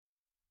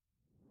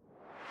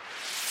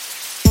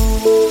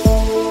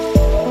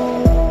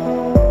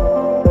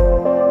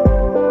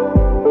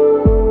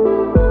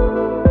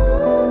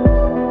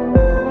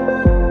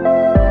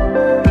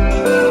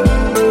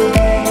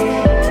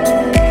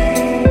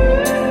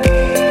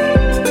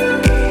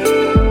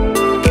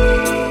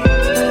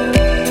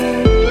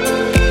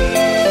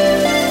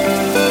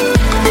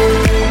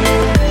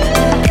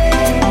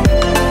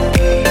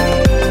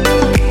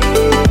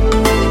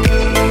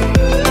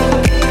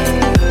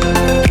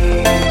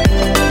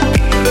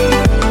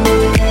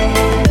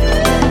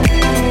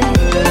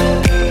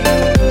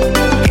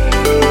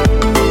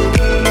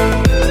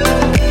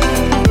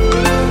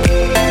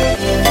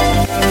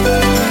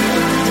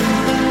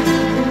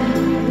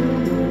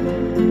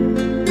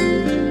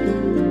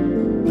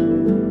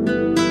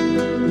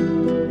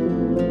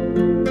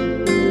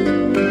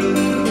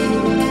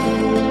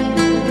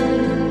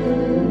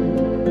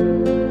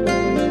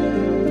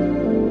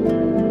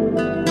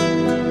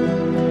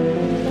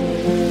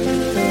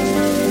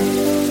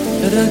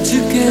रच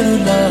के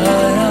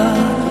रुलाया,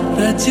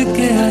 रच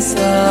के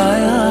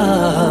हंसाया,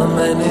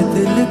 मैंने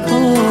दिल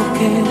खो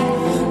के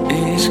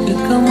इश्क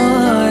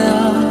कमाया।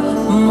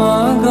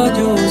 मांगा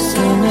जो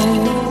उसने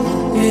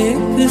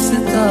एक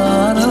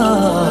सितारा,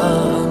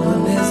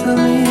 हमने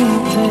ज़मीन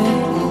पे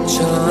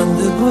चांद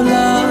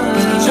बुलाया।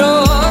 जो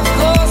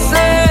आँखों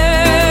से,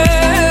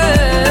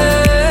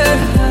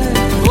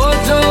 वो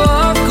जो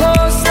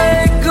आँखों से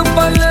एक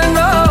पल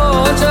ना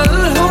ओझल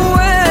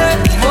हुए,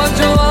 वो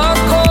जो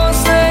आँखों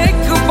से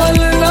एक पल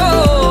ना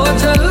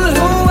ओझल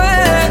हुए,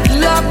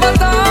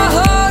 लापता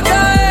हो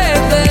गए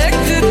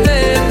देखते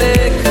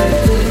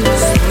देखते।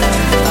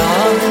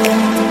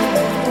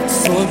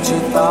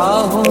 सोचता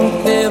हूँ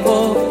कि वो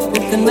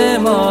कितने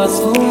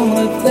मासूम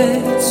थे,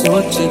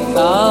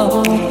 सोचता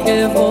हूँ कि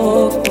वो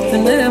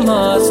कितने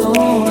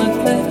मासूम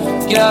थे।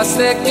 क्या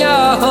से क्या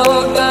हो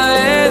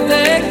गए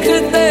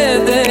देखते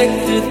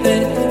देखते,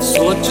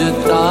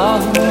 सोचता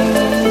हूँ।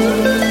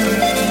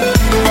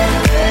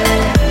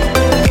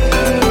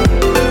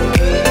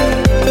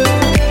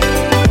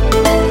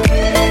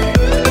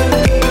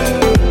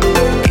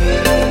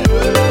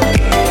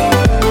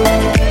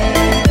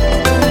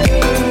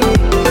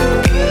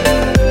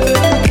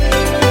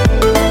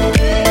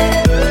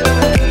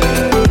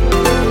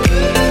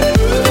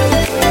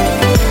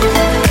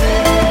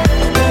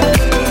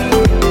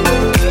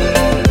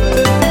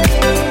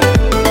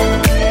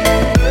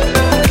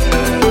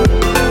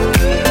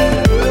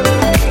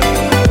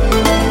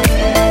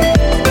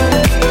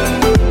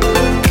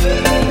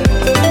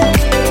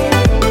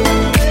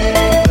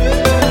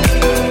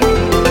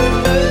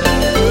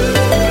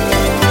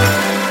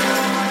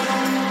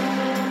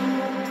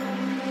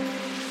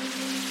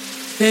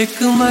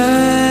 एक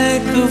मैं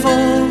एक वो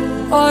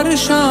और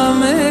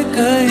शामें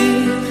कई,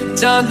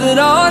 चांद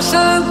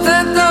रोशन थे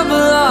तब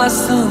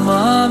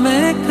आसमां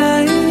में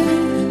कई।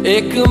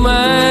 एक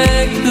मैं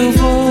एक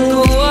वो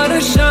और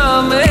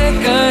शामें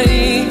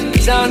कई,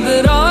 चांद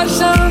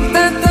रोशन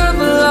थे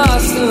तब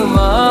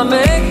आसमां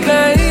में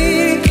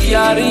कई।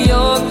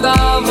 यारियों का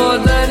वो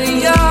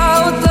दरिया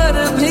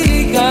उतर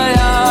भी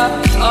गया,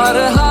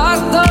 और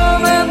हाथों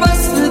में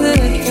बस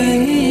रेत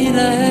ही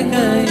रह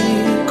गई।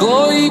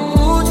 कोई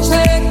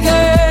पूछे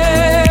के,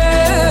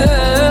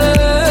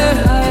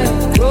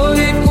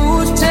 कोई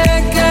पूछे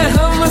के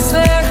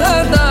हमसे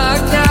खता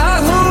क्या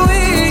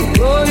हुई,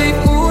 कोई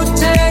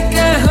पूछे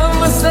के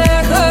हमसे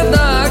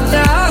खता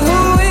क्या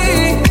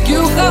हुई।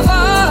 क्यों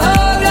खफा हो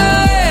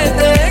गए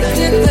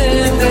देखते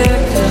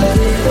देखते।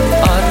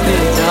 आते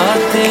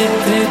जाते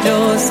थे जो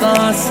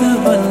सांस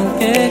बन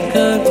के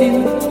कभी,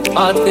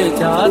 आते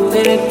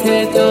जाते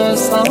थे जो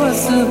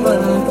सांस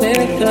बन के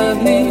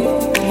कभी,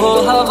 वो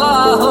हवा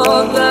हो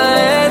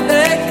गए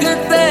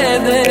देखते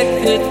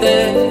देखते,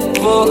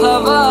 वो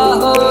हवा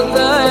हो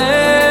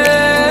गए।